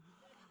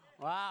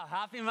Wow,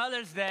 happy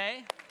Mother's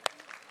Day.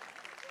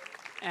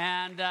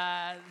 And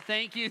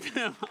thank you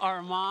to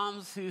our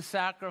moms who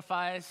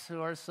sacrifice,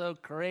 who are so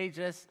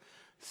courageous,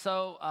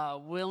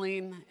 so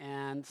willing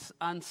and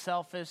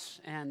unselfish.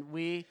 And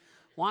we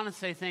want to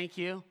say thank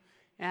you.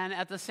 And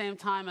at the same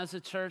time, as a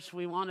church,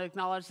 we want to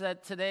acknowledge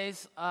that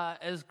today's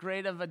as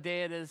great of a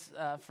day it is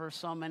for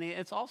so many.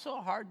 It's also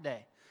a hard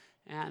day.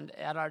 And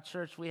at our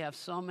church, we have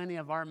so many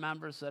of our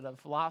members that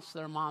have lost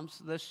their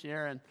moms this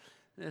year. And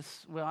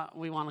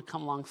we want to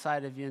come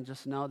alongside of you and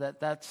just know that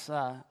that's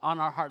on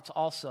our hearts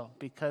also,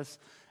 because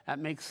that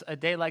makes a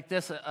day like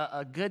this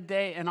a good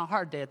day and a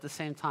hard day at the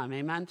same time.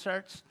 Amen,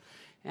 church?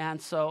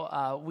 And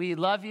so we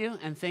love you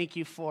and thank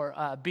you for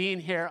being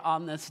here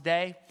on this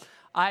day.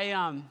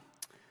 I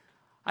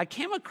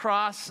came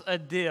across a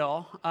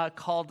deal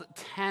called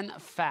 10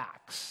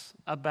 Facts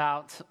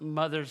about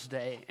Mother's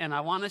Day, and I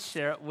want to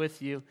share it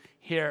with you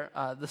here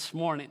this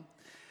morning.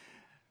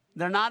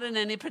 They're not in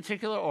any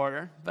particular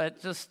order,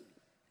 but just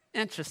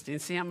interesting.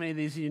 See how many of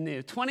these you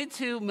knew.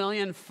 22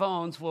 million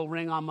phones will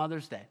ring on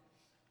Mother's Day.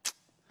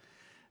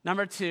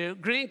 Number 2,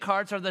 greeting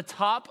cards are the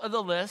top of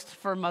the list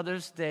for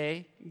Mother's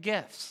Day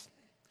gifts.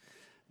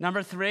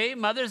 Number 3,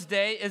 Mother's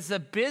Day is the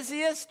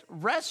busiest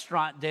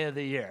restaurant day of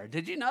the year.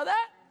 Did you know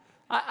that?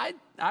 I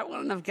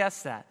wouldn't have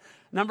guessed that.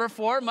 Number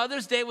 4,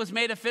 Mother's Day was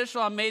made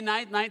official on May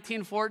 9th,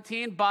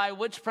 1914 by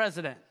which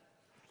president?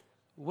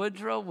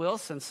 Woodrow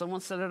Wilson. Someone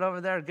said it over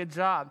there. Good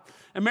job.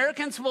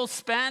 Americans will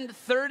spend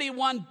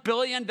 $31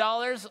 billion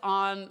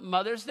on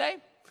Mother's Day.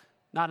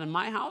 Not in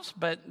my house,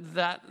 but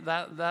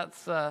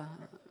that's... The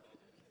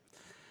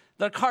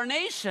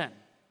carnation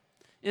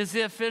is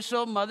the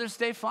official Mother's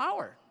Day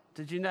flower.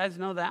 Did you guys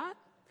know that?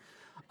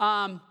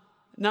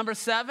 Number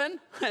 7,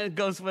 it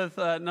goes with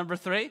number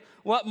 3.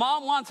 What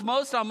mom wants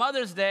most on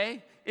Mother's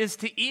Day is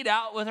to eat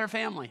out with her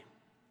family.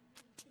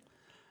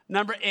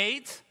 Number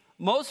 8,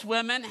 most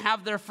women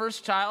have their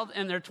first child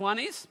in their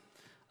 20s.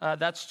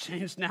 That's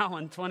changed now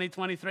in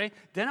 2023.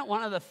 Didn't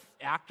one of the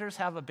actors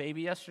have a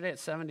baby yesterday at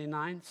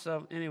 79?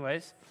 So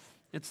anyways,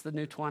 it's the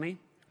new 20.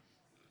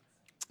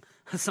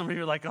 Some of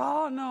you are like,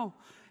 oh, no.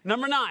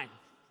 Number 9.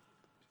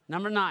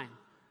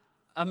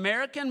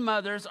 American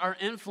mothers are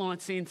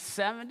influencing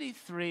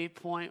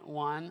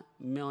 73.1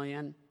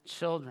 million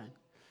children.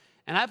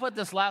 And I put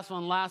this last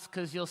one last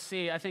because you'll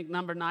see, I think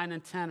number 9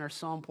 and 10 are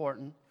so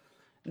important.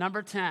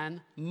 Number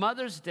 10,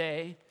 Mother's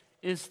Day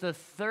is the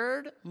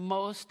third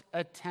most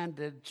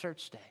attended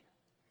church day.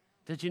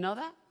 Did you know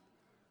that?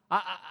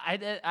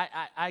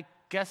 I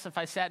guess if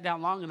I sat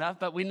down long enough,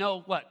 but we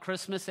know what,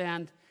 Christmas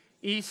and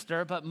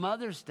Easter, but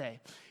Mother's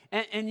Day.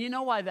 And you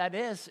know why that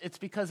is? It's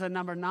because of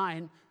number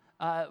 9,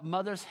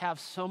 mothers have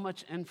so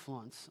much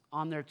influence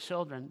on their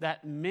children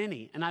that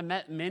many, and I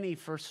met many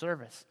first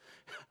service.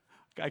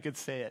 I could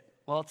say it.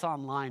 Well, it's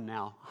online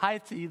now. Hi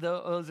to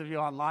those of you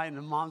online,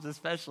 and moms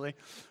especially.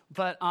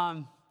 But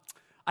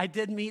I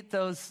did meet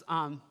those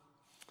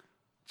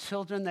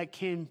children that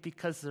came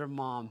because their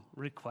mom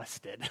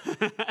requested.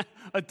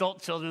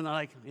 Adult children are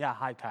like, yeah,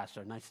 hi,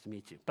 Pastor, nice to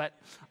meet you. But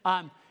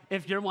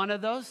if you're one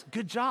of those,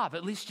 good job.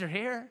 At least you're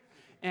here.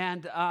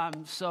 And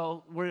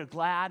so we're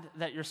glad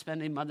that you're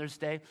spending Mother's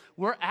Day.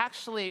 We're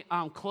actually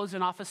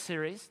closing off a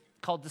series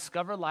called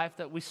Discover Life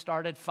that we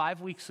started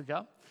 5 weeks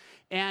ago.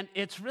 And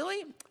it's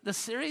really, the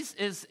series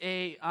is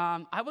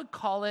I would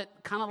call it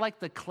kind of like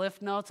the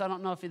Cliff Notes. I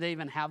don't know if they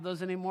even have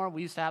those anymore.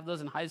 We used to have those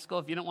in high school.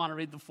 If you didn't want to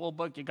read the full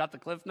book, you got the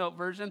Cliff Note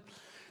version.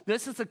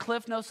 This is the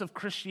Cliff Notes of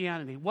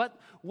Christianity. What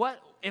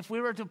if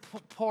we were to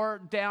pour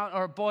down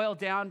or boil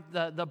down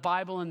the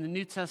Bible and the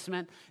New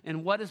Testament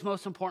and what is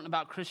most important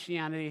about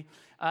Christianity,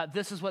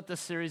 this is what this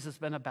series has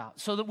been about.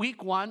 So the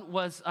week 1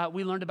 was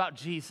we learned about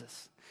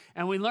Jesus.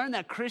 And we learned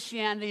that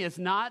Christianity is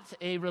not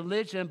a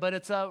religion, but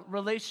it's a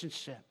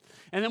relationship.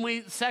 And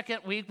then second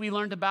week, we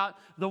learned about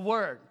the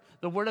Word.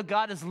 The Word of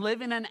God is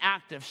living and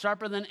active,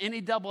 sharper than any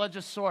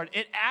double-edged sword.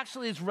 It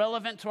actually is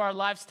relevant to our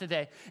lives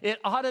today. It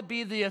ought to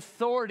be the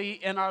authority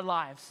in our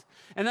lives.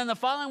 And then the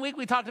following week,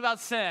 we talked about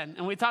sin,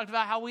 and we talked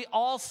about how we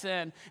all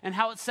sin and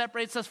how it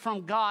separates us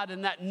from God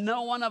and that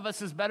no one of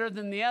us is better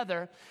than the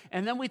other.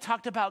 And then we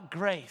talked about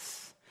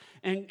grace.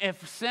 And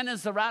if sin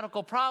is the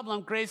radical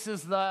problem, grace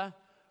is the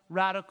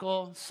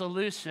radical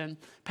solution.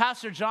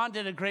 Pastor John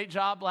did a great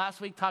job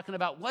last week talking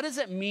about what does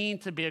it mean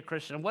to be a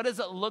Christian? What does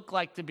it look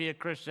like to be a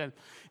Christian?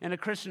 And a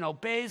Christian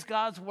obeys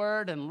God's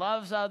word and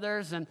loves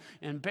others and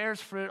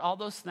bears fruit, all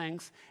those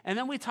things. And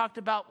then we talked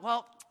about,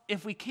 well,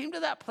 if we came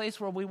to that place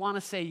where we want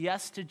to say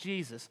yes to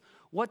Jesus,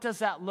 what does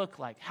that look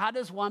like? How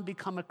does one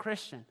become a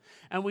Christian?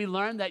 And we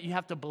learned that you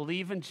have to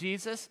believe in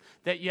Jesus,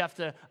 that you have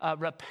to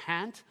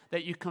repent,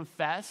 that you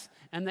confess,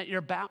 and that you're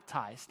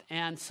baptized.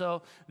 And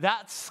so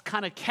that's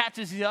kind of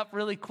catches you up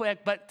really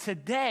quick. But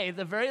today,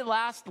 the very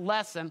last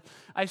lesson,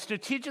 I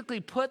strategically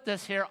put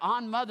this here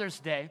on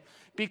Mother's Day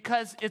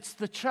because it's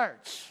the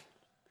church.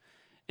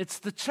 It's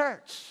the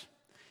church.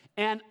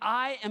 And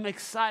I am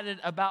excited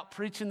about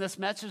preaching this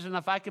message. And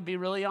if I could be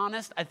really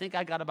honest, I think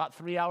I got about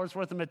 3 hours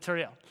worth of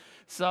material.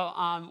 So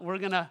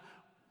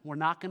we're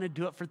not going to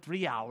do it for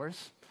 3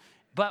 hours.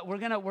 But we're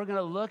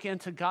gonna look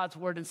into God's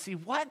word and see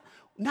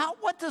not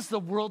what does the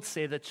world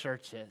say the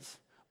church is,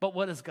 but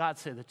what does God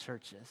say the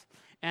church is.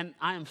 And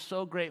I am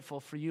so grateful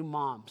for you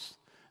moms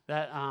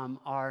that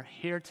are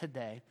here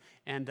today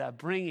and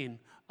bringing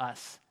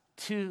us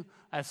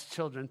as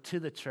children to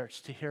the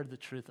church to hear the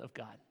truth of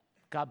God.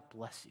 God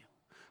bless you.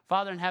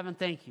 Father in heaven,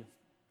 thank you.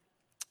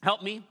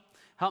 Help me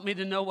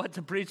to know what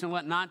to preach and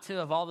what not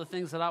to of all the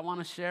things that I want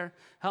to share.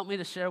 Help me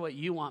to share what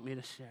you want me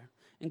to share.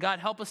 And God,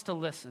 help us to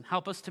listen.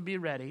 Help us to be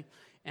ready.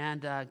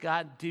 And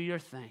God, do your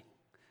thing.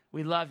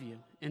 We love you.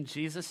 In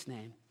Jesus'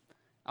 name.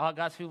 All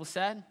God's people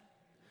said?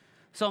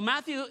 So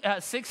Matthew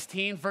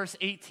 16, verse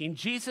 18,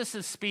 Jesus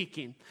is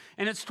speaking.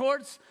 And it's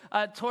towards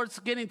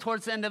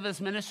the end of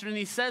his ministry. And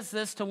he says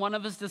this to one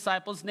of his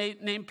disciples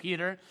named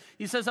Peter.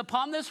 He says,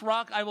 upon this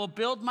rock I will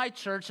build my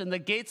church, and the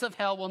gates of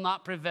hell will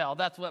not prevail.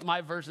 That's what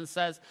my version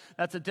says.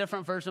 That's a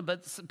different version, but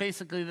it's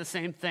basically the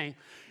same thing.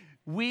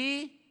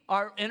 We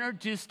are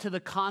introduced to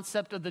the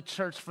concept of the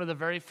church for the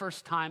very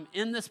first time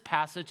in this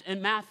passage in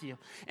Matthew.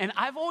 And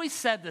I've always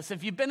said this.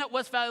 If you've been at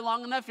West Valley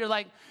long enough, you're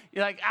like,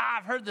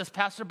 I've heard this,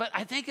 Pastor, but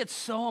I think it's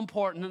so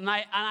important. And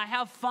I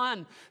have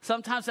fun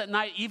sometimes at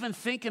night even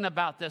thinking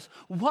about this.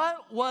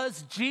 What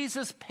was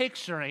Jesus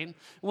picturing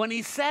when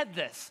he said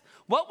this?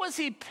 What was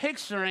he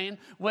picturing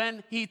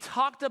when he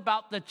talked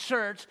about the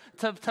church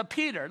to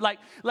Peter? Like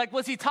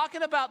was he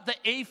talking about the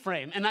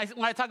A-frame? And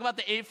when I talk about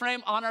the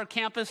A-frame on our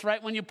campus,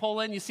 right when you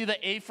pull in, you see the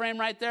A-frame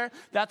right there?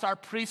 That's our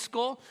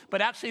preschool.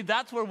 But actually,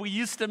 that's where we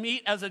used to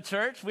meet as a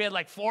church. We had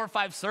like 4 or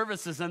 5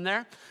 services in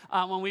there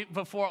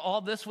before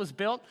all this was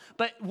built.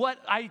 But what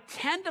I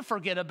tend to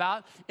forget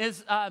about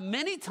is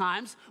many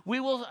times we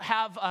will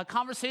have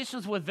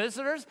conversations with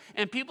visitors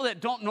and people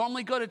that don't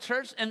normally go to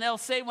church, and they'll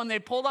say when they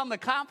pulled on the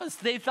campus,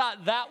 they thought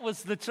that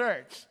was the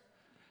church.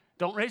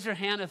 Don't raise your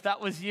hand if that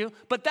was you,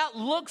 but that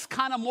looks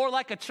kind of more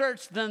like a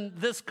church than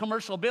this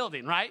commercial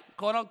building, right?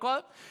 Quote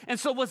unquote. And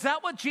so was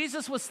that what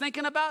Jesus was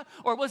thinking about?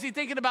 Or was he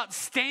thinking about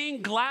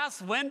stained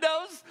glass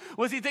windows?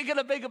 Was he thinking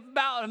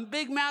about a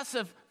big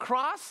massive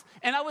cross?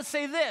 And I would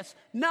say this,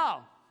 no.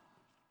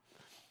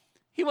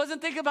 He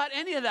wasn't thinking about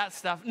any of that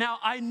stuff. Now,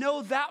 I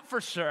know that for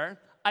sure.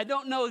 I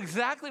don't know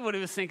exactly what he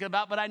was thinking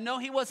about, but I know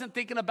he wasn't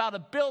thinking about a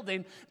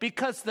building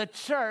because the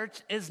church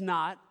is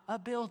not a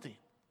building.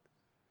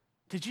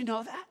 Did you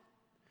know that?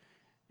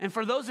 And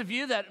for those of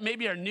you that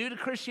maybe are new to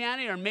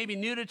Christianity or maybe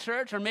new to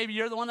church or maybe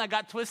you're the one that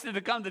got twisted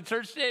to come to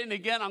church today, and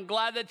again, I'm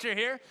glad that you're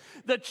here.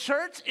 The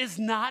church is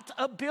not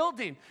a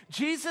building.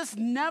 Jesus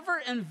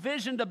never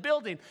envisioned a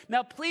building.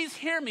 Now, please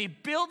hear me.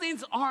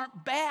 Buildings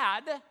aren't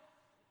bad,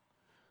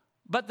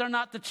 but they're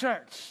not the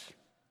church.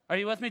 Are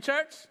you with me,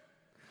 church?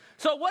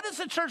 So what does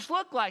the church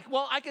look like?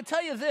 Well, I can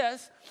tell you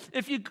this.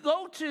 If you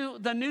go to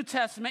the New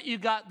Testament, you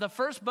got the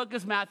first book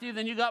is Matthew,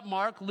 then you got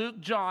Mark,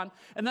 Luke, John,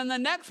 and then the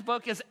next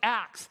book is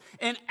Acts.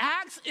 And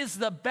Acts is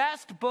the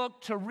best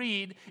book to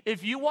read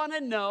if you want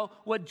to know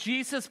what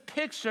Jesus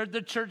pictured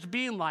the church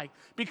being like,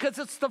 because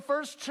it's the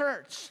first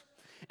church.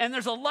 And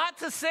there's a lot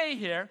to say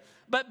here,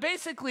 but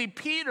basically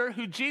Peter,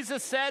 who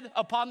Jesus said,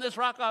 upon this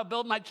rock I'll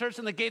build my church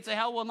and the gates of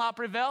hell will not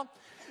prevail.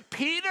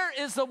 Peter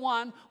is the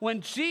one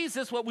when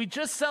Jesus, what we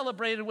just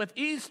celebrated with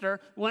Easter,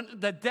 when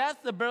the death,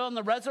 the burial, and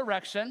the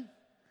resurrection,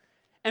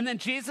 and then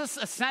Jesus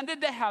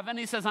ascended to heaven.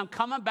 He says, I'm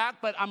coming back,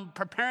 but I'm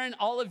preparing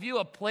all of you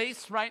a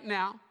place right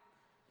now.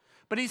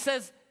 But he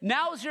says,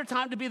 now is your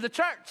time to be the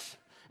church.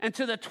 And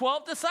to the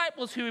 12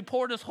 disciples who he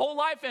poured his whole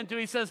life into,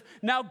 he says,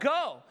 now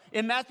go.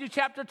 In Matthew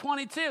chapter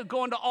 22,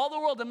 go into all the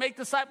world and make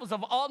disciples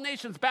of all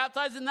nations,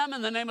 baptizing them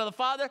in the name of the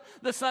Father,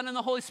 the Son, and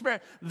the Holy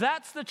Spirit.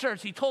 That's the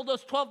church. He told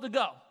those 12 to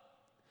go.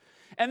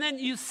 And then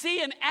you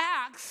see in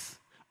Acts,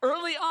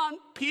 early on,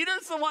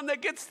 Peter's the one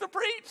that gets to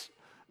preach.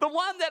 The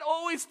one that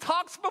always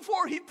talks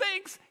before he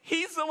thinks.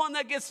 He's the one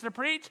that gets to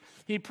preach.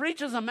 He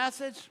preaches a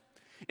message.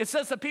 It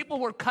says the people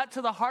were cut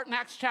to the heart in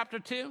Acts chapter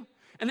 2.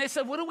 And they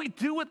said, what do we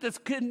do with this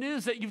good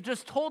news that you've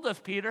just told us,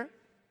 Peter?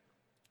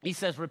 He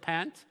says,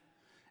 repent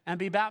and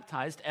be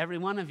baptized, every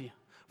one of you,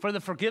 for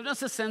the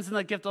forgiveness of sins and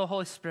the gift of the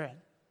Holy Spirit.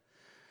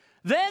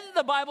 Then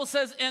the Bible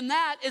says in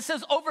that, it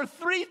says over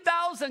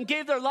 3,000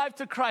 gave their life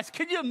to Christ.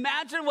 Can you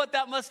imagine what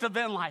that must have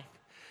been like?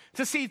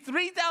 To see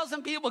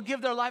 3,000 people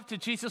give their life to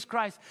Jesus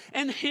Christ.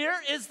 And here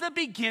is the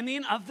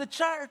beginning of the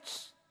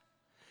church.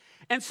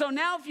 And so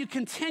now if you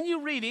continue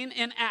reading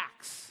in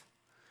Acts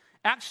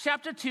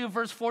chapter 2,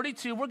 verse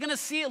 42, we're going to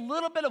see a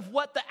little bit of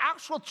what the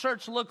actual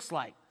church looks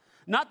like.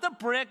 Not the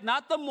brick,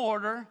 not the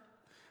mortar,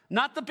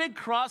 not the big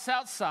cross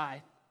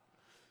outside.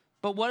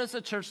 But what does the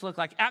church look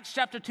like? Acts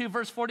chapter 2,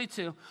 verse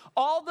 42.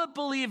 All the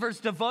believers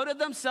devoted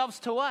themselves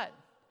to what?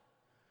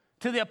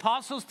 To the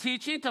apostles'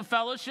 teaching, to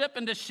fellowship,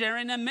 and to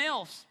sharing in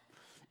meals,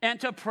 and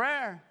to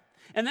prayer.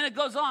 And then it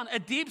goes on. A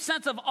deep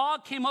sense of awe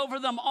came over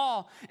them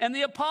all. And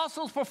the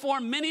apostles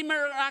performed many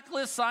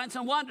miraculous signs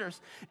and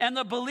wonders. And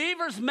the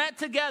believers met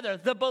together.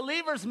 The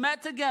believers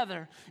met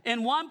together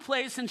in one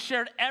place and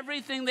shared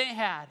everything they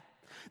had.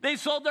 They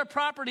sold their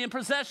property and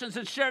possessions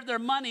and shared their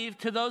money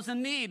to those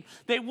in need.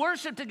 They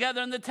worshiped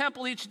together in the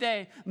temple each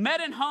day,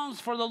 met in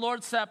homes for the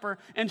Lord's Supper,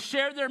 and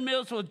shared their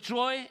meals with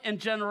joy and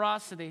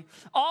generosity.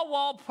 All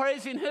while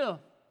praising who?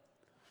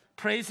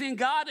 Praising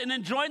God and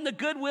enjoying the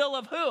goodwill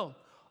of who?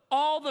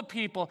 All the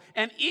people.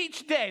 And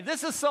each day,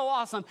 this is so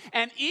awesome,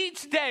 and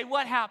each day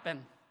what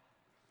happened?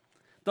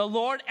 The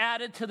Lord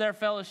added to their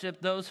fellowship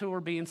those who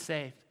were being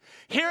saved.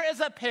 Here is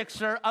a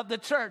picture of the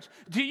church.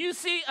 Do you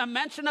see a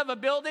mention of a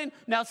building?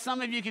 Now,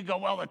 some of you could go,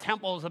 well, the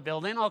temple is a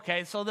building.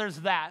 Okay, so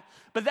there's that.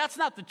 But that's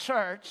not the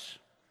church.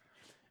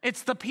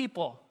 It's the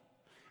people.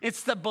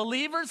 It's the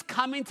believers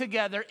coming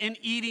together and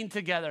eating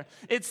together.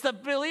 It's the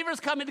believers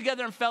coming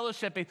together and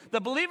fellowshipping.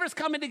 The believers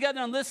coming together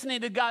and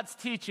listening to God's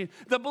teaching.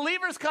 The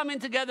believers coming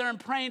together and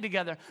praying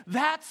together.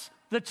 That's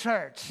the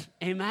church.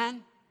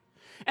 Amen?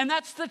 And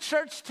that's the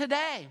church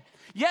today.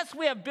 Yes,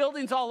 we have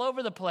buildings all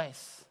over the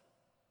place.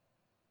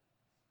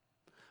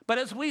 But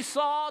as we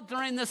saw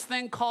during this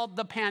thing called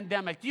the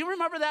pandemic, do you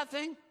remember that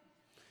thing?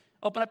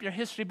 Open up your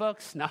history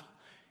books. No.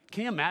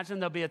 Can you imagine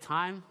there'll be a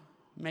time,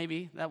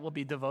 maybe, that will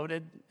be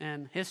devoted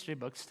in history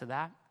books to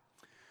that?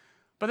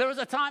 But there was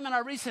a time in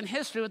our recent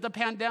history with the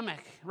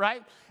pandemic,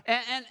 right?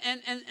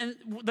 And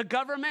the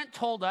government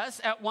told us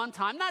at one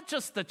time, not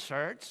just the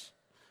church,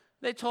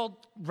 they told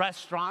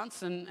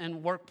restaurants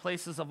and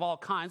workplaces of all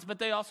kinds, but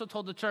they also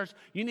told the church,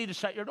 you need to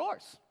shut your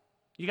doors.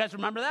 You guys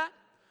remember that?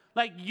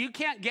 Like, you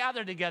can't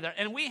gather together.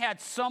 And we had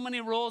so many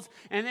rules,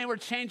 and they were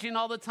changing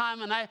all the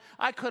time, and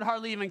I could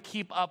hardly even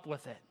keep up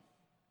with it.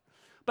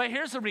 But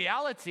here's the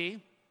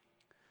reality.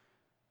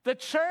 The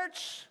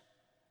church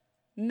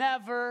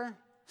never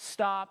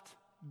stopped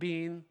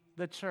being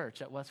the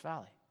church at West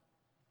Valley.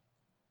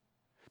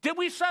 Did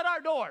we shut our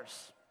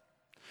doors?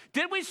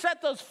 Did we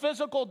shut those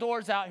physical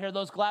doors out here,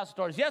 those glass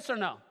doors? Yes or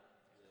no?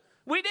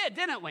 We did,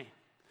 didn't we?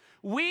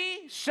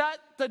 We shut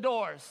the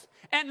doors.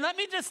 And let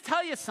me just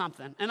tell you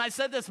something. And I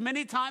said this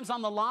many times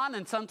on the lawn,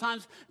 and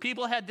sometimes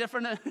people had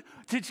different,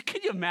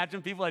 can you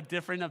imagine people had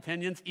different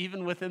opinions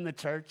even within the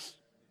church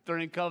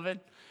during COVID?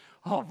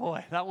 Oh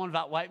boy, that one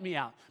about wiped me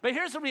out. But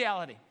here's the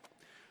reality.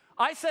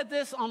 I said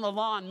this on the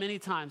lawn many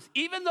times.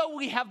 Even though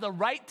we have the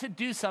right to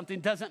do something,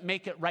 doesn't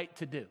make it right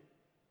to do.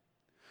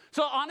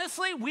 So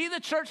honestly, we,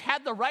 the church,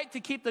 had the right to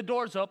keep the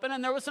doors open,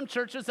 and there were some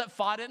churches that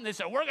fought it, and they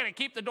said, we're going to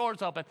keep the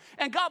doors open.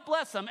 And God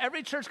bless them.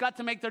 Every church got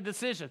to make their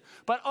decision.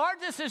 But our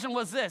decision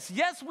was this.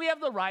 Yes, we have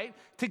the right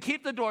to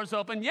keep the doors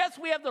open. Yes,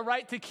 we have the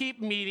right to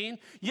keep meeting.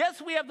 Yes,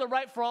 we have the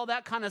right for all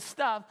that kind of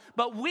stuff.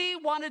 But we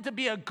wanted to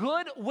be a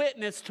good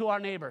witness to our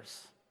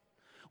neighbors.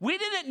 We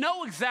didn't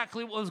know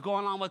exactly what was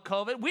going on with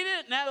COVID. We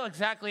didn't know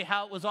exactly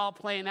how it was all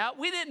playing out.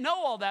 We didn't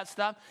know all that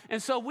stuff.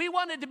 And so we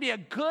wanted to be a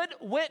good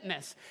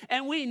witness.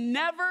 And we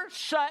never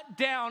shut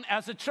down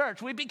as a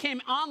church. We became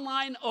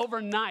online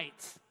overnight.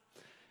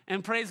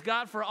 And praise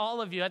God for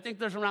all of you. I think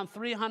there's around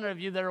 300 of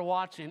you that are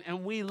watching.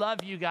 And we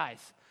love you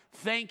guys.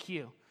 Thank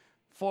you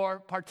for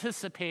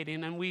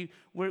participating. And we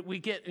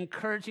get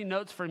encouraging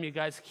notes from you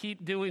guys.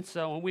 Keep doing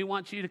so. And we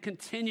want you to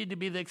continue to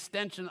be the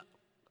extension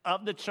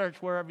of the church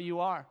wherever you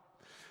are.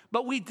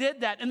 But we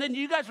did that. And then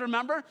you guys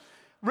remember?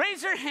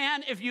 Raise your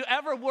hand if you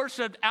ever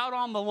worshiped out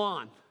on the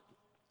lawn.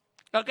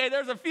 Okay,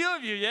 there's a few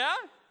of you, yeah?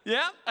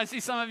 Yeah? I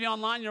see some of you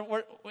online.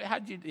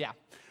 How'd you, yeah.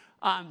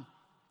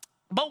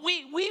 But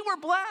we were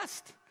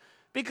blessed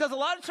because a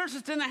lot of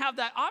churches didn't have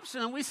that option.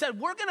 And we said,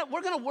 we're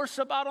gonna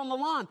worship out on the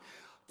lawn.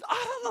 Out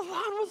on the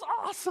lawn was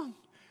awesome.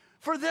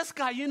 For this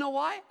guy, you know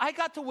why? I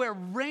got to wear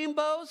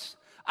rainbows.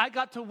 I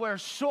got to wear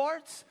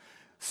shorts,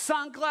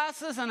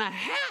 sunglasses, and a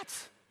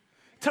hat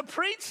to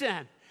preach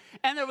in.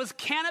 And there was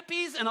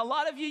canopies, and a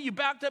lot of you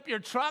backed up your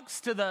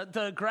trucks to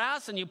the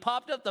grass, and you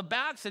popped up the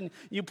backs, and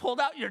you pulled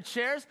out your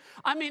chairs.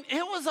 I mean,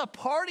 it was a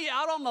party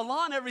out on the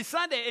lawn every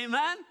Sunday,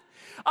 amen?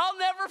 I'll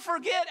never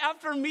forget,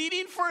 after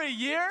meeting for a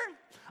year,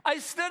 I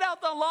stood out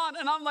the lawn,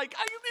 and I'm like,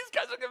 these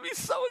guys are going to be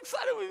so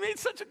excited. We made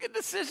such a good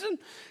decision.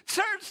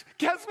 Church,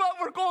 guess what?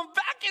 We're going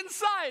back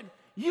inside.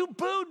 You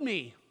booed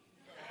me.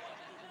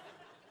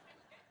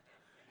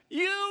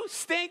 You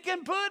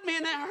stinking booed me,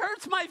 and it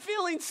hurts my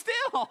feelings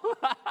still.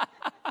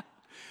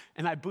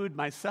 And I booed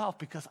myself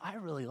because I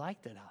really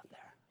liked it out there.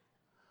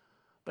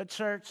 But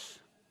church,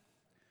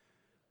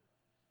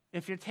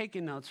 if you're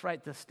taking notes,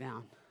 write this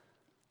down.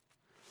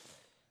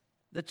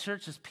 The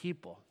church is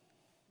people,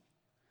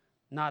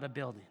 not a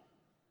building.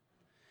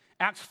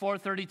 Acts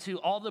 4:32,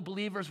 all the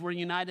believers were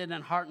united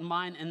in heart and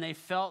mind, and they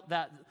felt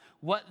that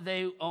what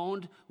they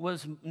owned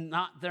was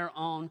not their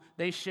own.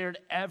 They shared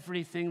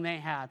everything they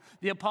had.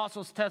 The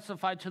apostles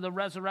testified to the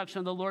resurrection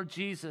of the Lord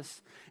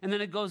Jesus. And then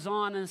it goes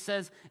on and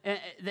says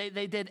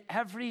they did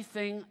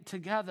everything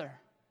together.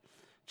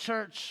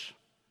 Church,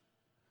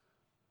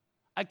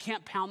 I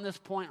can't pound this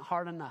point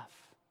hard enough.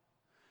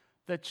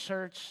 The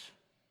church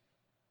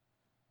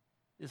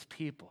is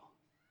people,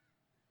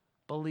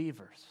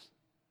 believers,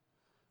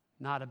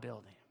 not a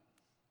building.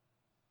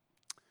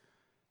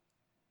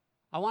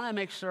 I want to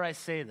make sure I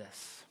say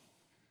this.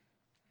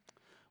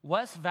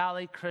 West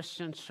Valley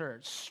Christian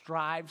Church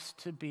strives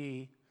to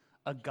be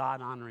a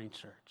God-honoring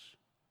church.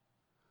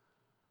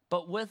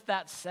 But with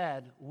that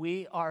said,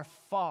 we are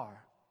far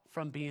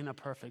from being a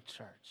perfect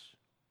church.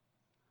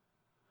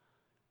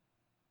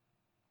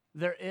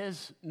 There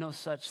is no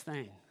such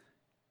thing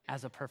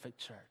as a perfect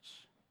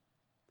church.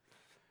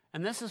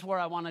 And this is where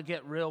I want to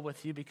get real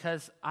with you,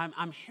 because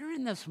I'm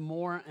hearing this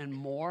more and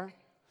more,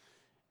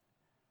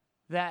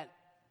 that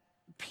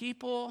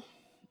people,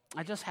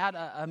 I just had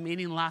a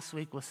meeting last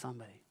week with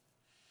somebody.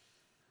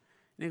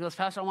 And he goes,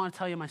 Pastor, I want to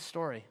tell you my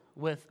story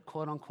with,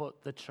 quote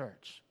unquote, the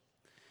church.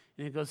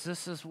 And he goes,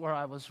 this is where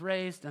I was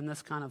raised in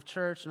this kind of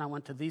church, and I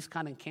went to these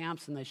kind of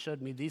camps, and they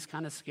showed me these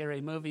kind of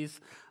scary movies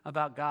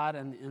about God,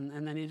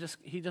 and then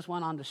he just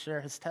went on to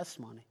share his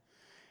testimony.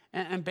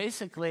 And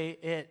basically,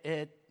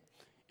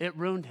 it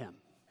ruined him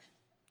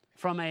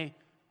from a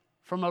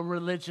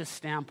religious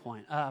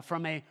standpoint,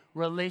 from a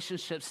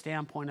relationship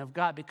standpoint of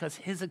God, because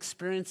his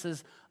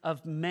experiences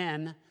of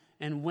men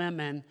and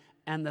women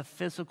and the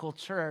physical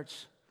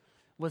church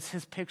was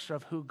his picture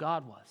of who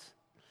God was.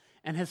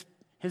 And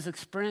his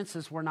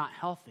experiences were not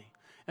healthy.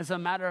 As a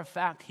matter of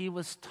fact, he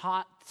was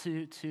taught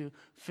to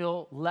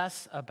feel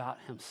less about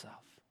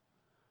himself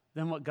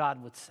than what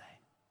God would say.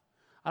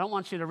 I don't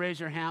want you to raise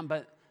your hand,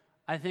 but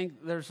I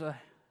think there's a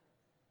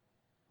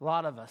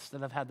lot of us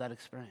that have had that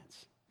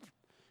experience.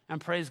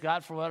 And praise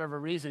God, for whatever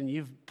reason,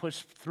 you've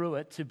pushed through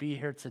it to be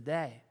here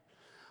today.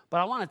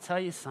 But I want to tell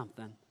you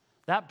something.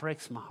 That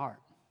breaks my heart,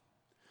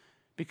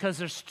 because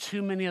there's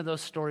too many of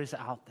those stories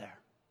out there.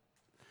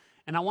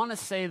 And I want to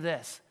say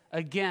this.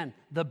 Again,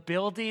 the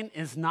building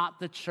is not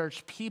the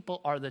church.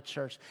 People are the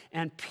church.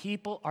 And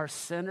people are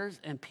sinners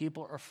and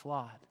people are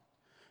flawed.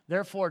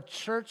 Therefore,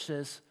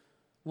 churches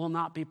will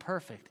not be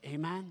perfect.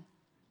 Amen?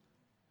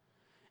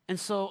 And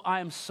so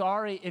I am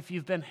sorry if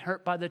you've been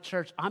hurt by the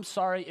church. I'm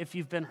sorry if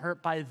you've been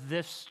hurt by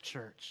this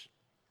church.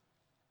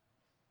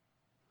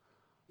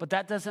 But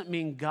that doesn't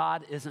mean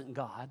God isn't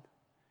God.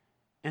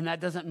 And that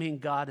doesn't mean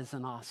God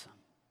isn't awesome.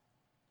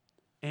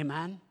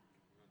 Amen?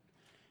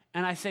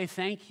 And I say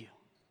thank you.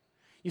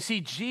 You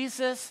see,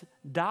 Jesus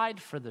died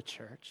for the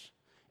church,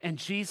 and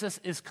Jesus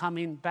is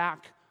coming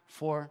back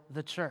for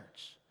the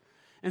church.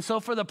 And so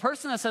for the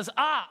person that says,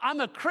 I'm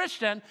a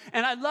Christian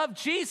and I love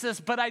Jesus,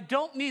 but I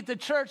don't need the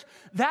church,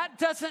 that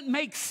doesn't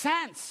make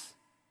sense.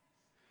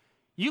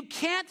 You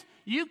can't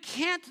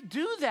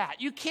do that.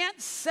 You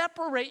can't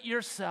separate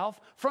yourself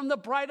from the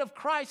bride of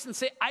Christ and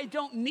say, I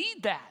don't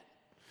need that.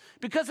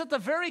 Because at the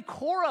very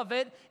core of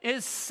it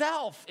is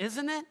self,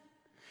 isn't it?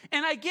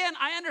 And again,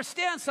 I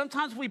understand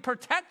sometimes we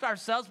protect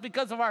ourselves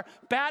because of our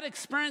bad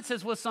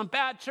experiences with some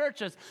bad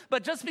churches.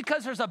 But just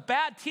because there's a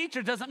bad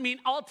teacher doesn't mean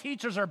all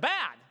teachers are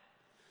bad.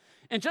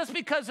 And just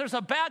because there's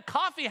a bad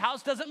coffee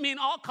house doesn't mean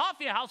all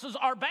coffee houses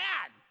are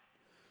bad.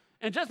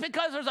 And just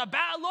because there's a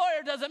bad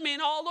lawyer doesn't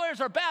mean all lawyers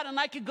are bad. And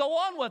I could go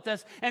on with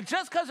this. And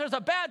just because there's a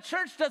bad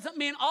church doesn't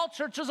mean all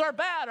churches are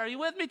bad. Are you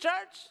with me, church?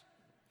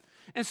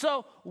 And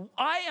so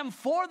I am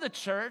for the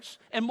church,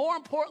 and more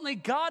importantly,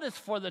 God is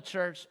for the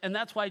church, and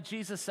that's why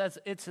Jesus says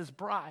it's his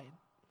bride.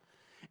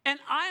 And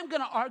I'm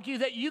going to argue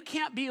that you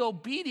can't be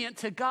obedient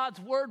to God's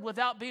word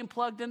without being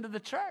plugged into the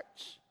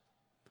church.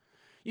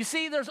 You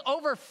see, there's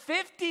over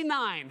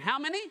 59. How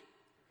many?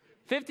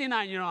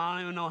 59. You know, I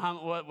don't even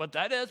know what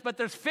that is, but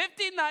there's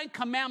 59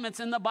 commandments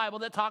in the Bible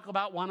that talk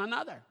about one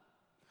another.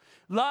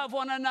 Love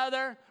one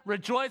another,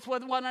 rejoice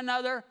with one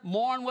another,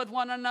 mourn with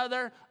one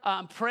another,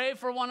 pray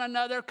for one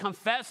another,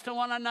 confess to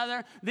one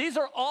another. These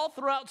are all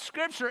throughout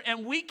Scripture,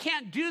 and we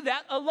can't do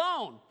that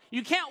alone.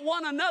 You can't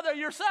one another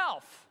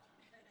yourself.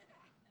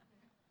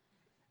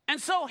 And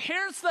so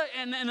here's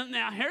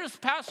now here's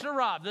Pastor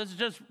Rob. This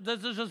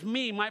is just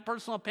me, my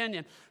personal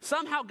opinion.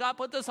 Somehow God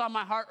put this on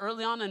my heart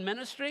early on in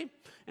ministry,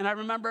 and I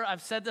remember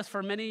I've said this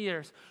for many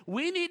years.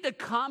 We need to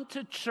come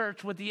to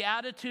church with the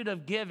attitude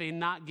of giving,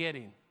 not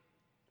getting.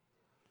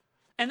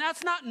 And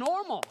that's not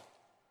normal.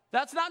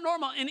 That's not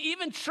normal. And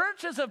even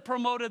churches have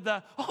promoted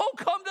come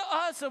to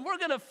us and we're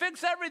going to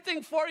fix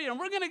everything for you and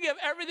we're going to give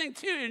everything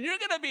to you and you're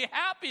going to be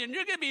happy and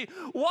you're going to be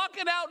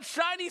walking out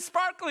shiny,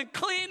 sparkling,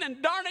 clean,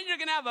 and darn it, you're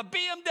going to have a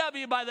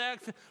BMW by the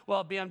exit.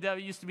 Well,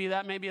 BMW used to be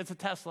that. Maybe it's a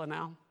Tesla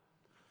now.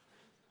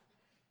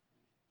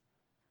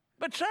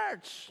 But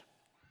church,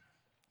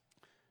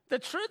 the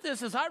truth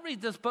is, as I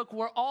read this book,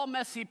 we're all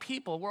messy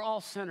people. We're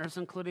all sinners,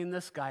 including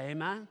this guy.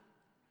 Amen?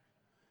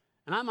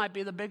 And I might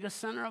be the biggest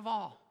sinner of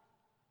all.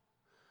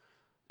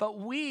 But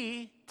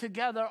we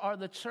together are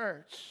the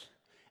church,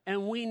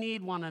 and we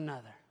need one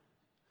another.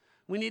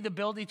 We need to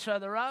build each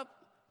other up.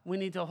 We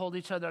need to hold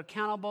each other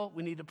accountable.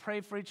 We need to pray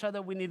for each other.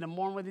 We need to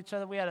mourn with each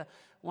other. We had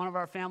one of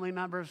our family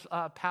members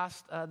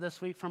passed this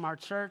week from our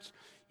church.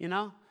 You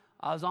know,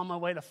 I was on my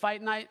way to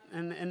fight night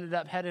and ended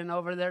up heading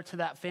over there to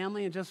that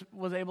family and just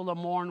was able to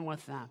mourn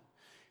with them.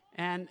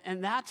 And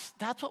that's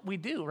what we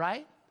do,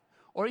 right?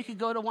 Or you could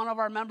go to one of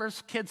our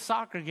members' kids'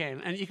 soccer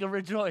game and you can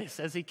rejoice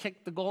as he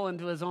kicked the goal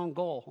into his own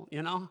goal,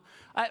 you know?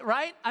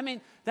 Right? I mean,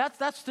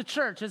 that's the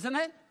church, isn't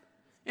it?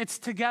 It's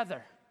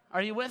together.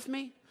 Are you with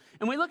me?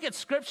 And we look at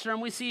Scripture and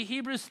we see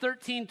Hebrews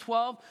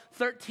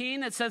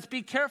 13:13. It says,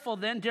 be careful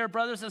then, dear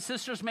brothers and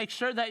sisters, make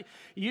sure that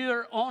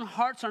your own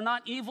hearts are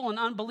not evil and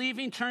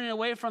unbelieving, turning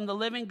away from the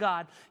living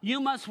God.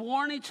 You must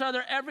warn each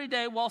other every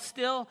day while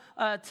still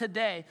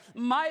today.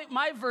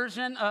 My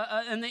version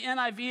in the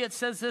NIV, it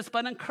says this,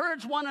 but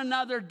encourage one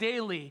another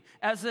daily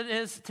as it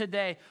is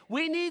today.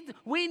 We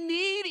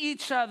need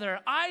each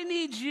other. I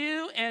need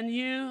you and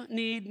you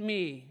need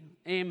me.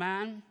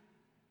 Amen.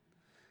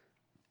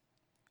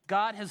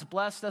 God has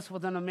blessed us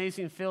with an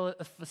amazing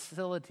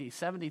facility,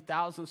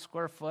 70,000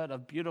 square foot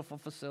of beautiful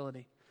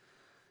facility.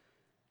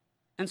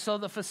 And so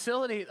the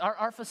facility,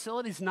 our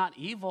facility is not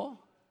evil,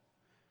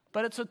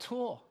 but it's a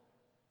tool.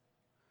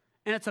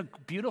 And it's a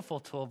beautiful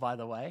tool, by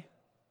the way.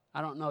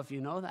 I don't know if you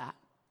know that.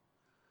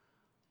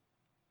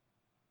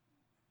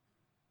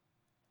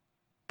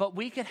 But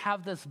we could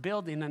have this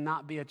building and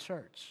not be a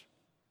church.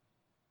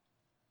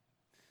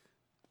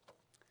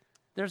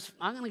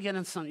 I'm going to get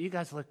in some, you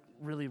guys look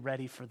really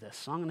ready for this.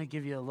 So I'm going to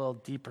give you a little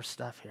deeper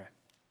stuff here.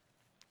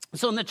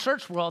 So in the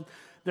church world,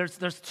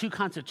 there's two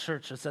kinds of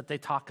churches that they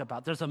talk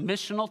about. There's a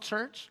missional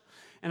church,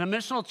 and a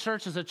missional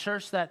church is a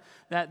church that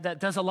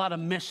does a lot of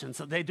missions.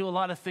 So they do a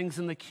lot of things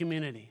in the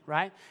community,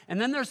 right? And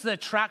then there's the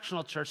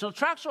attractional church. So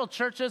attractional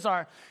churches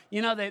are,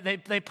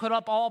 they put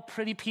up all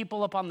pretty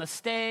people up on the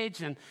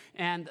stage,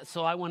 and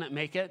so I wouldn't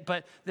make it.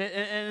 But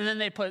and then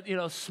they put,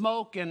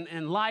 smoke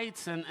and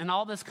lights and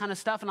all this kind of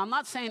stuff. And I'm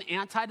not saying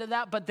anti to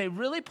that, but they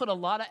really put a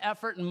lot of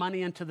effort and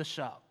money into the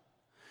show.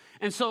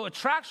 And so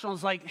attractional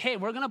is like, hey,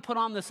 we're going to put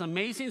on this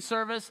amazing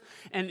service,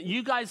 and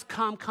you guys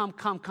come,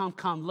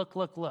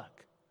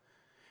 look.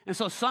 And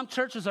so some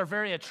churches are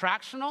very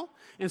attractional,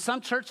 and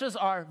some churches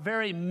are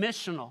very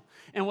missional.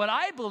 And what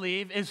I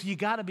believe is you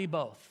got to be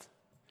both.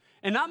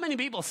 And not many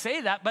people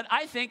say that, but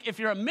I think if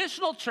you're a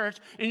missional church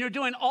and you're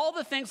doing all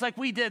the things like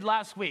we did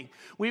last week,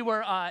 we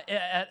were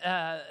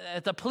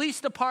at the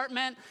police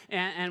department,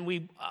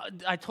 and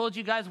I told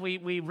you guys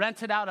we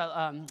rented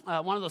out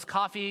one of those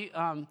coffee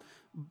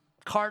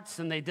carts,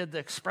 and they did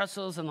the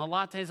espressos and the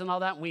lattes and all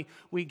that. And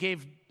we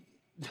gave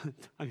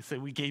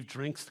we gave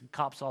drinks to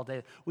cops all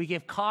day. We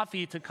gave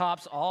coffee to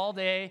cops all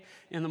day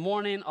in the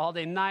morning, all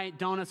day night,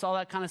 donuts, all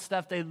that kind of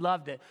stuff. They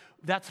loved it.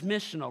 That's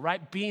missional,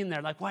 right? Being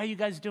there, like, why are you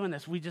guys doing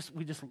this? We just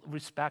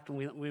respect and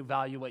we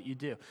value what you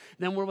do.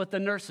 Then we're with the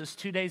nurses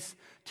 2 days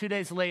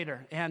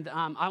later. And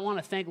I want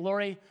to thank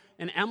Lori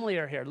and Emily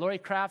are here. Lori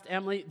Kraft,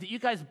 Emily, you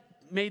guys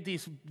made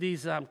these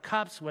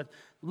cups with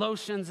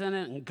lotions in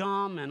it and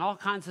gum and all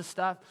kinds of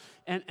stuff.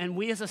 And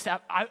we as a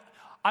staff,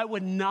 I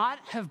would not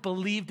have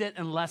believed it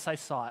unless I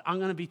saw it. I'm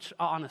going to be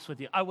honest with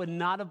you. I would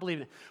not have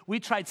believed it. We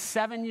tried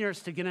 7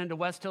 years to get into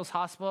West Hills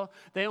Hospital.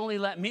 They only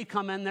let me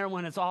come in there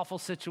when it's awful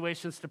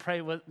situations to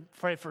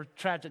pray for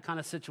tragic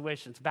kind of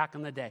situations back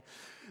in the day.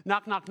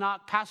 Knock, knock,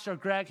 knock. Pastor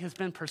Greg has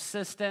been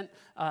persistent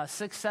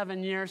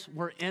 6-7 years.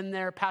 We're in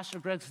there. Pastor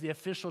Greg's the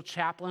official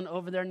chaplain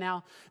over there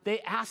now. They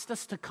asked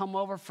us to come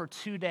over for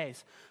 2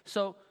 days.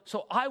 So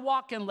I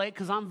walk in late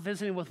because I'm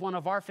visiting with one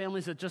of our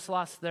families that just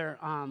lost their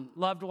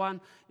loved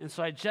one. And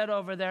so I jet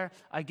over there.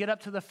 I get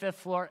up to the 5th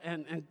floor,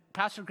 and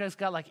Pastor Greg's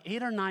got like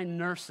 8 or 9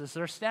 nurses.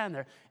 They're standing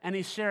there, and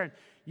he's sharing,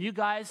 you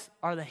guys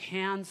are the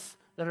hands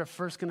that are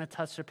first going to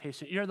touch their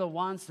patient. You're the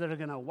ones that are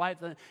going to wipe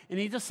them. And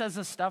he just says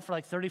this stuff for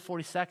like 30,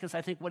 40 seconds.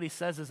 I think what he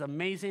says is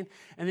amazing.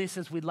 And then he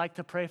says, we'd like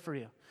to pray for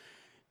you.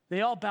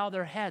 They all bow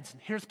their heads.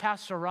 Here's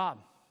Pastor Rob.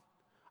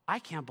 I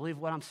can't believe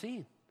what I'm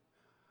seeing.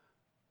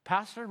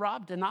 Pastor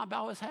Rob did not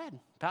bow his head.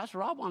 Pastor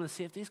Rob wanted to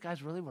see if these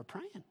guys really were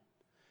praying.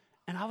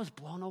 And I was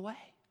blown away.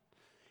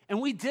 And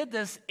we did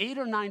this 8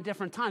 or 9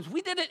 different times.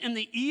 We did it in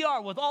the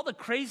ER with all the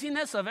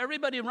craziness of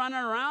everybody running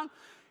around.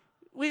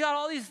 We got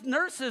all these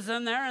nurses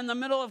in there in the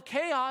middle of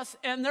chaos,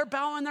 and they're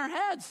bowing their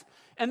heads,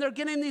 and they're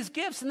getting these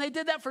gifts, and they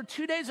did that for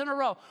 2 days in a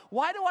row.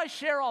 Why do I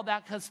share all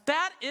that? Because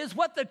that is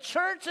what the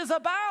church is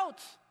about.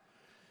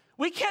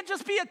 We can't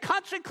just be a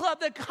country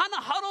club that kind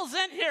of huddles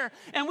in here,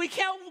 and we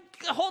can't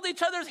hold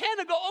each other's hand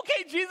and go,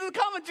 okay, Jesus is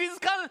coming, Jesus is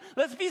coming.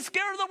 Let's be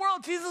scared of the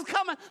world, Jesus is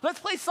coming. Let's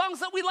play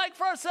songs that we like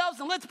for ourselves,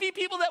 and let's be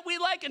people that we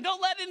like, and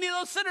don't let any of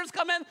those sinners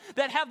come in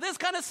that have this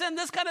kind of sin,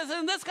 this kind of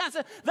sin, this kind of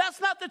sin.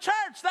 That's not the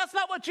church. That's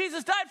not what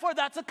Jesus died for.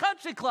 That's a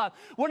country club.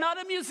 We're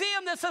not a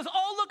museum that says,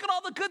 oh, look at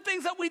all the good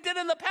things that we did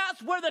in the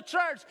past. We're the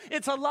church.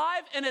 It's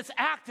alive and it's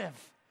active,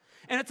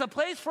 and it's a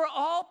place for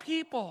all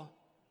people.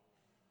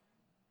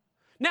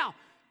 Now,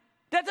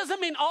 that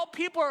doesn't mean all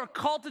people are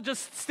called to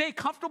just stay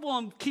comfortable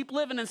and keep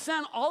living in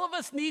sin. All of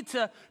us need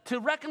to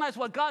recognize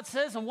what God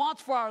says and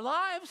wants for our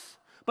lives.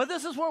 But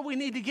this is where we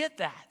need to get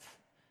that.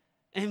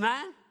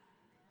 Amen?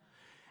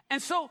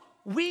 And so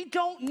we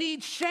don't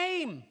need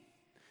shame.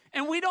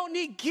 And we don't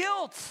need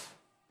guilt.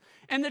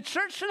 And the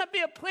church shouldn't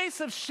be a place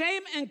of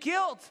shame and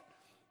guilt.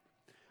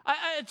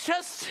 I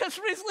just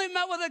recently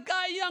met with a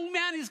guy, a young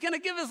man. He's going to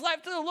give his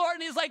life to the Lord.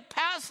 And he's like,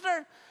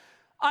 Pastor,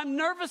 I'm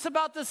nervous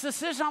about this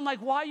decision. I'm like,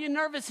 why are you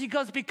nervous? He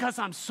goes, because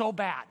I'm so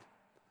bad.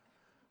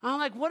 I'm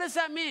like, what does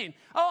that mean?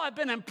 Oh, I've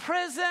been in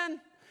prison,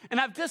 And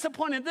I've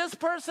disappointed this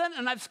person,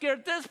 and I've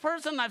scared this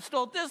person, and I've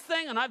stole this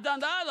thing, and I've done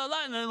that,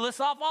 and then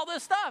lists off all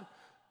this stuff.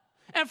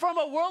 And from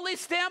a worldly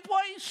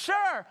standpoint,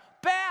 sure,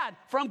 bad.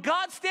 From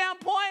God's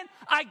standpoint,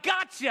 I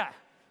got you.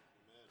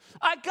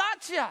 I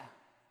got you.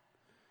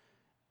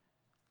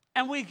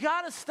 And we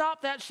got to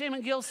stop that shame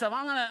and guilt stuff.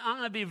 I'm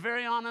gonna be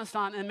very honest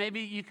on, and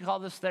maybe you could call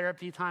this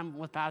therapy time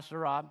with Pastor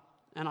Rob,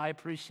 and I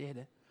appreciate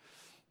it.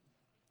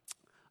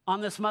 On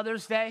this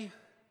Mother's Day,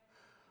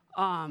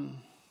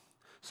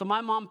 so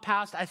my mom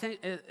passed. I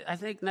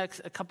think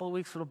next a couple of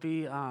weeks it'll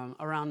be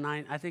around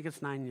 9. I think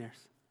it's 9 years.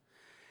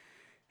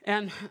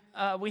 And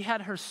we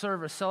had her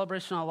service,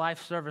 Celebration of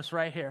Life service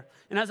right here.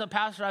 And as a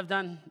pastor, I've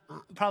done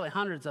probably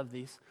hundreds of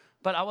these,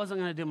 but I wasn't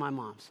going to do my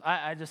mom's.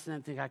 I just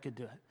didn't think I could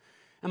do it.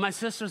 And my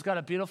sister's got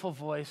a beautiful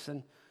voice,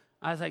 and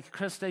I was like,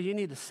 Krista, you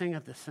need to sing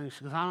at this thing.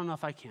 She goes, I don't know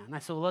if I can. And I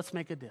said, well, let's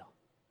make a deal.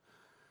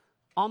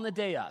 On the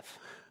day of,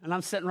 and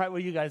I'm sitting right where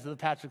you guys are, the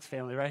Patrick's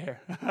family, right here.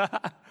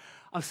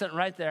 I'm sitting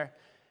right there.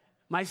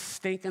 My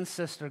stinking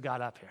sister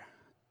got up here.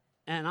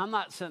 And I'm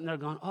not sitting there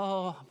going,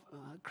 oh,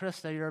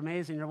 Krista, you're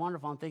amazing, you're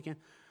wonderful. I'm thinking,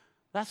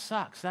 that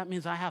sucks. That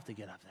means I have to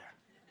get up there.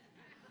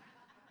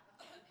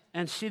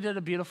 And she did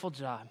a beautiful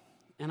job.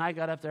 And I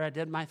got up there, I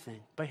did my thing.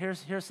 But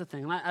here's the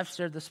thing, and I've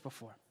shared this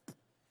before.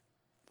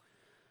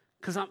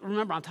 Because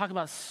remember, I'm talking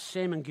about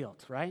shame and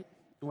guilt, right?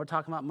 And we're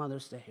talking about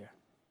Mother's Day here.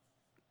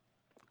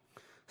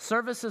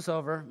 Service is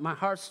over. My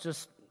heart's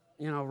just,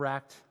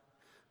 wrecked.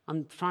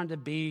 I'm trying to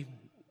be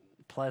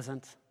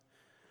pleasant.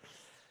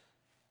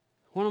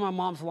 One of my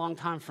mom's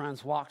longtime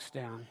friends walks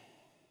down,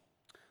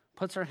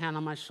 puts her hand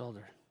on my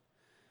shoulder,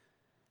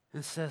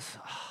 and says,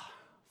 oh,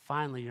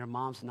 finally, your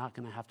mom's not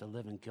going to have to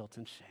live in guilt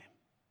and shame.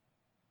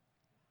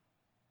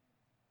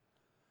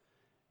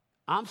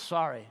 I'm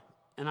sorry,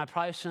 and I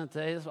probably shouldn't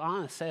say this, but I'm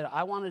going to say it.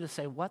 I wanted to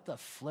say, what the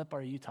flip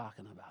are you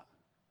talking about?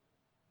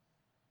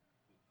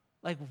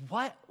 Like,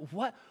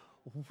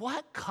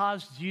 what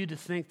caused you to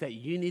think that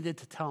you needed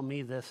to tell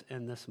me this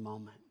in this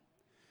moment?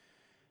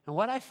 And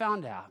what I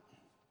found out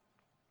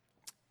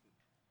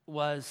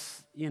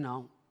was,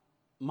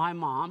 my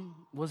mom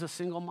was a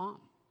single mom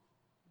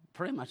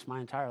pretty much my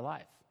entire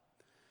life.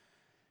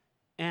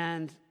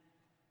 And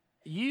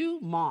you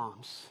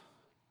moms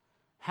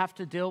have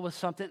to deal with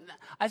something.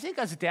 I think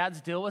us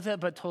dads deal with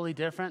it, but totally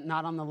different,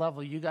 not on the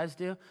level you guys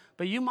do.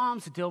 But you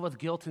moms deal with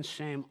guilt and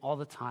shame all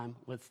the time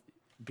with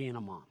being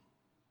a mom.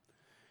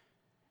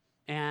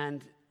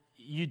 And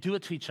you do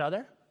it to each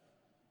other,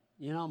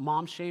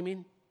 mom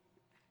shaming.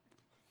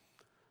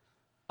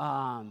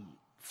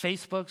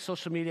 Facebook,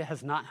 social media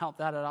has not helped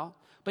that at all.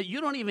 But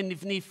you don't even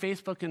need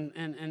Facebook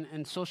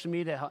and social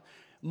media to help.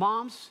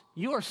 Moms,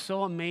 you are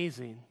so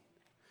amazing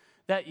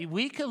that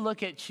we could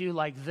look at you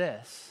like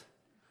this,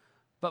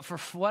 but for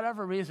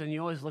whatever reason, you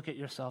always look at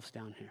yourselves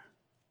down here.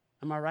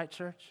 Am I right,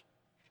 church?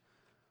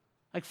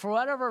 Like, for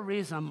whatever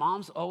reason,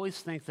 moms always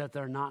think that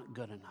they're not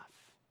good enough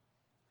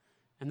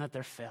and that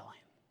they're failing.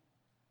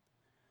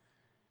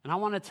 And I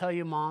want to tell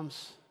you,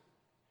 moms,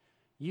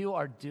 you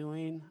are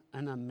doing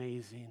an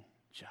amazing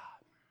job.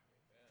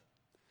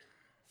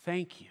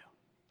 Thank you.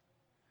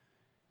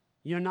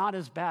 You're not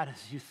as bad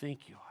as you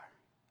think you are.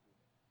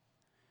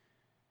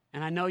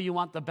 And I know you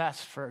want the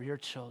best for your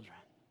children.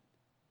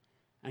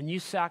 And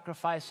you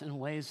sacrifice in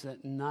ways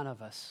that none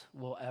of us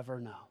will ever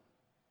know.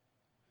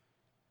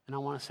 And I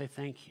want to say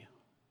thank you.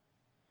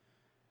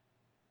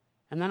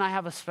 And then I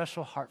have a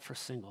special heart for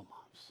single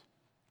moms,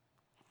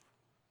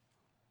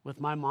 with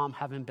my mom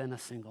having been a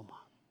single mom.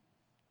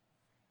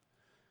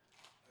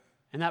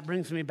 And that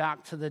brings me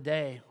back to the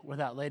day where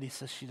that lady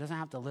says she doesn't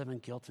have to live in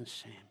guilt and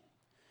shame.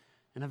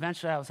 And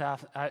eventually I was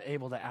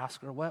able to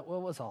ask her, what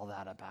was all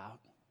that about?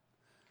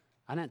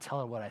 I didn't tell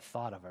her what I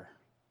thought of her.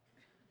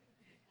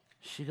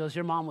 She goes,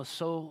 your mom was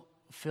so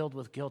filled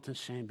with guilt and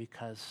shame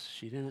because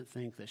she didn't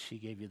think that she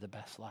gave you the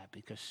best life.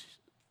 And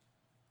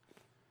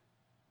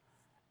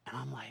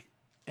I'm like,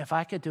 if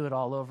I could do it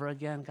all over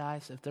again,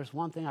 guys, if there's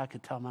one thing I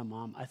could tell my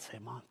mom, I'd say,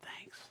 Mom,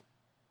 thanks.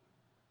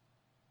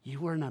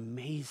 You were an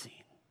amazing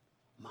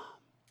mom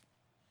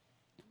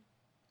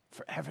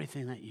for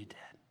everything that you did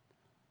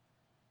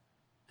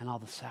and all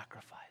the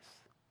sacrifice.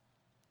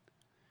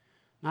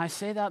 Now, I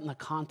say that in the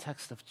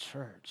context of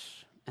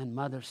church and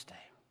Mother's Day,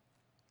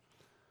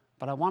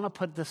 but I want to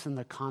put this in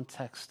the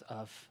context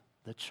of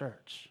the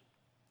church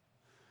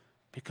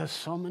because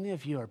so many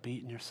of you are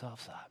beating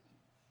yourselves up.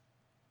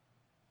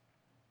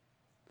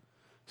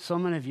 So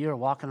many of you are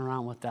walking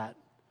around with that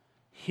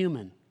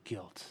human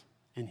guilt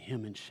and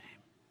human shame.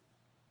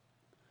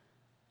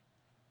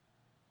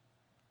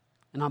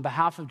 And on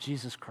behalf of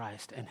Jesus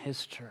Christ and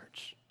his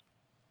church,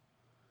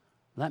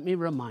 let me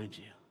remind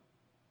you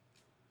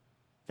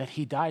that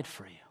he died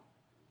for you.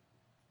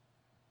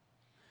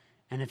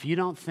 And if you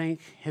don't think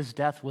his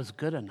death was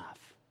good enough,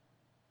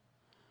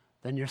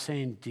 then you're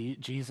saying,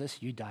 Jesus,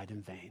 you died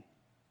in vain.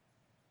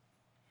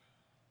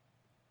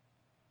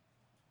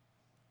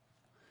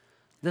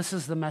 This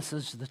is the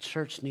message the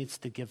church needs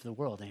to give the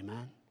world,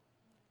 amen?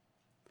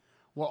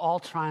 We're all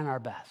trying our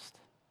best.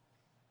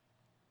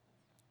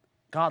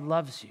 God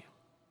loves you.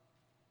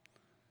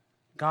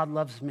 God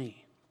loves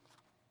me.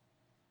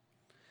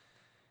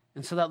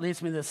 And so that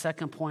leads me to the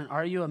second point.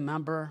 Are you a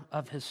member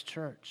of his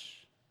church?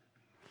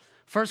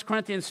 1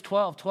 Corinthians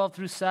 12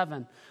 through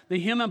 7. The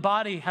human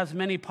body has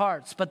many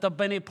parts, but the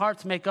many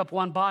parts make up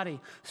one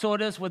body. So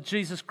it is with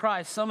Jesus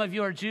Christ. Some of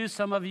you are Jews,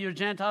 some of you are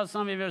Gentiles,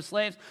 some of you are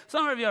slaves,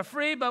 some of you are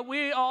free, but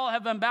we all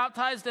have been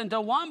baptized into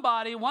one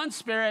body, one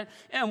spirit,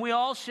 and we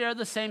all share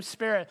the same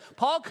spirit.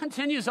 Paul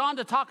continues on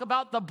to talk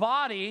about the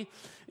body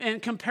and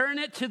comparing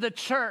it to the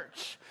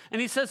church. And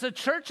he says the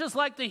church is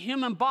like the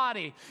human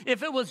body.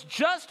 If it was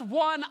just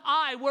one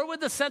eye, where would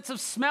the sense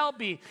of smell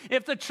be?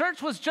 If the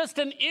church was just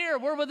an ear,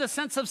 where would the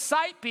sense of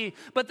sight be?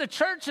 But the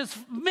church is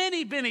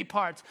many, many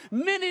parts,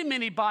 many,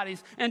 many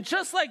bodies. And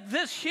just like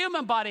this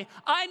human body,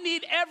 I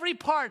need every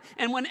part.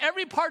 And when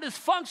every part is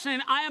functioning,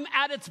 I am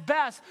at its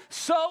best.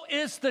 So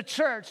is the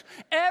church.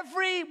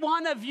 Every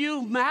one of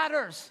you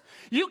matters.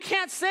 You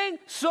can't sing,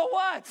 so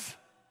what?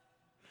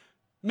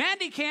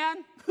 Mandy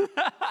can.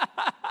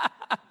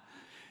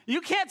 You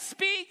can't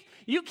speak,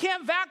 you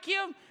can't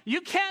vacuum,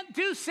 you can't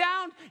do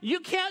sound, you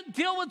can't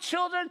deal with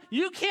children,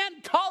 you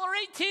can't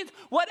tolerate teens,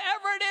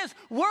 whatever it is,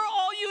 we're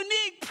all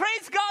unique.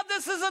 Praise God,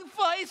 this isn't a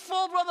place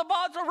filled with a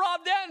bunch of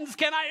Rob Dentons.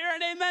 Can I hear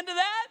an amen to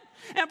that?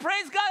 And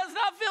praise God, it's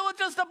not filled with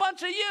just a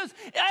bunch of youths.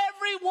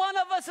 Every one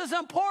of us is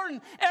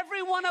important.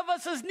 Every one of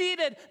us is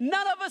needed.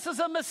 None of us is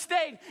a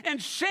mistake.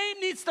 And shame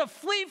needs to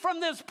flee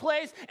from this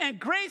place, and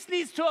grace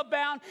needs to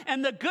abound.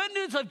 And the good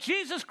news of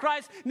Jesus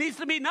Christ needs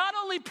to be not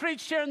only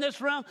preached here in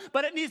this room,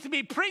 but it needs to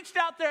be preached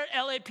out there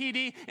at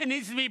LAPD. It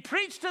needs to be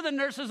preached to the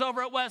nurses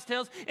over at West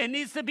Hills. It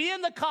needs to be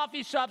in the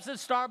coffee shops at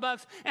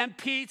Starbucks and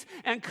Pete's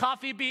and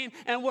Coffee Bean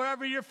and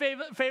wherever your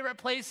favorite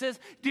place is.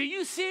 Do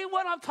you see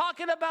what I'm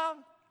talking about?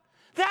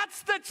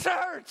 That's the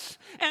church,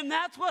 and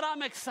that's what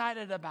I'm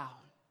excited about.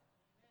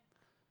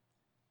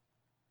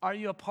 Are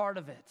you a part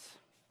of it?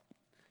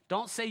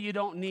 Don't say you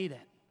don't need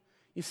it.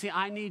 You see,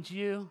 I need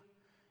you,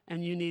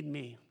 and you need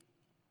me.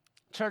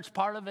 Church,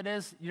 part of it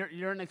is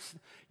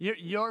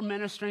you're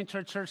ministering to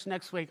a church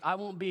next week. I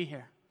won't be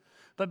here.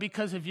 But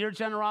because of your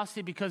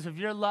generosity, because of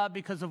your love,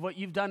 because of what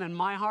you've done in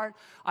my heart,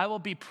 I will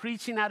be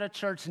preaching at a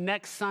church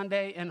next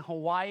Sunday in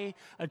Hawaii,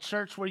 a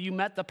church where you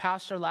met the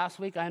pastor last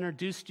week. I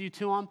introduced you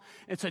to him.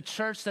 It's a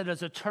church that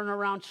is a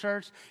turnaround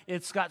church.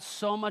 It's got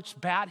so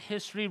much bad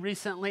history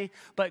recently,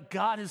 but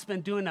God has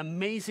been doing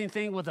amazing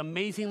things with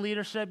amazing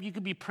leadership. You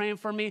could be praying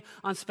for me.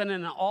 I'm spending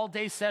an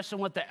all-day session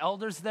with the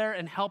elders there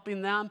and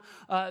helping them,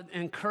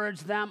 encourage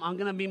them. I'm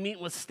going to be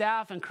meeting with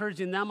staff,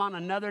 encouraging them on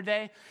another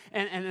day,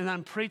 and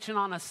I'm preaching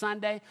on a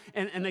Sunday.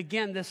 And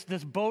again,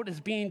 this boat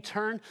is being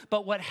turned.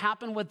 But what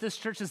happened with this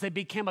church is they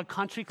became a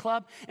country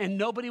club, and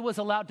nobody was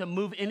allowed to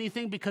move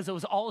anything because it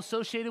was all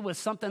associated with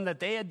something that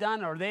they had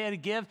done or they had to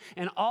give,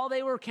 and all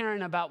they were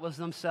caring about was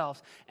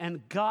themselves.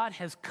 And God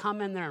has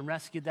come in there and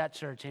rescued that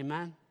church,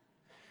 amen?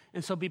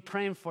 And so be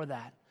praying for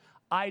that.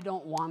 I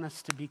don't want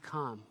us to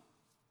become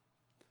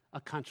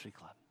a country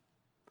club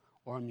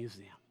or a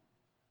museum.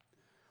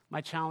 My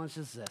challenge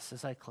is this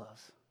as I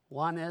close.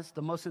 One is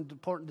the most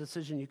important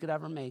decision you could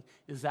ever make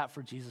is that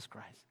for Jesus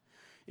Christ.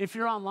 If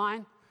you're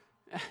online,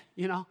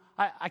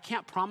 I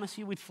can't promise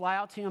you we'd fly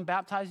out to you and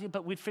baptize you,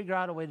 but we'd figure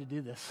out a way to do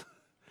this.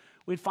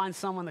 We'd find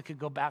someone that could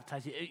go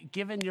baptize you.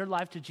 Giving your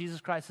life to Jesus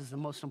Christ is the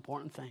most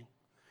important thing.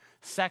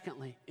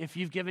 Secondly, if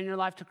you've given your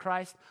life to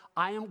Christ,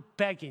 I am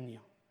begging you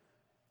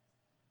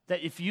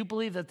that if you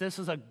believe that this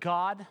is a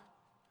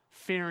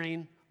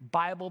God-fearing,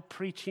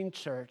 Bible-preaching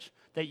church,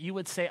 that you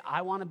would say,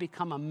 I want to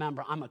become a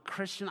member. I'm a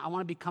Christian. I want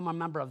to become a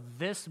member of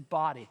this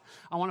body.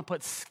 I want to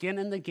put skin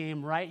in the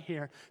game right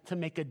here to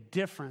make a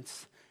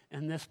difference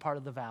in this part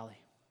of the valley.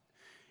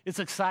 It's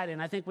exciting.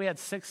 I think we had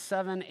 6,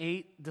 7,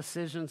 8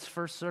 decisions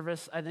first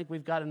service. I think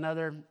we've got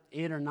another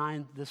 8 or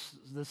 9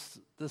 this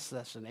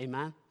session.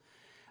 Amen?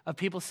 Of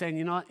people saying,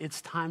 you know what?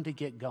 It's time to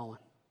get going.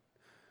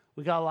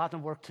 We got a lot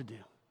of work to do.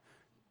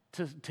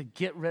 To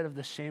get rid of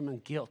the shame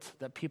and guilt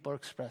that people are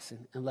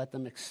expressing and let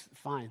them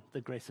find the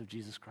grace of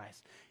Jesus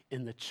Christ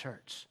in the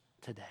church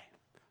today.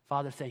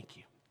 Father, thank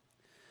you.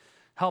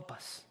 Help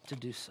us to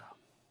do so.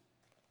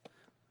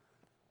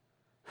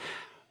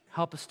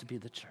 Help us to be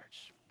the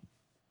church.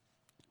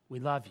 We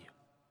love you.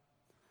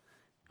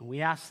 And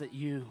we ask that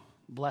you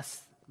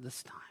bless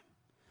this time.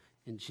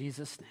 In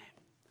Jesus' name.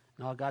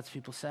 And all God's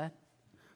people said,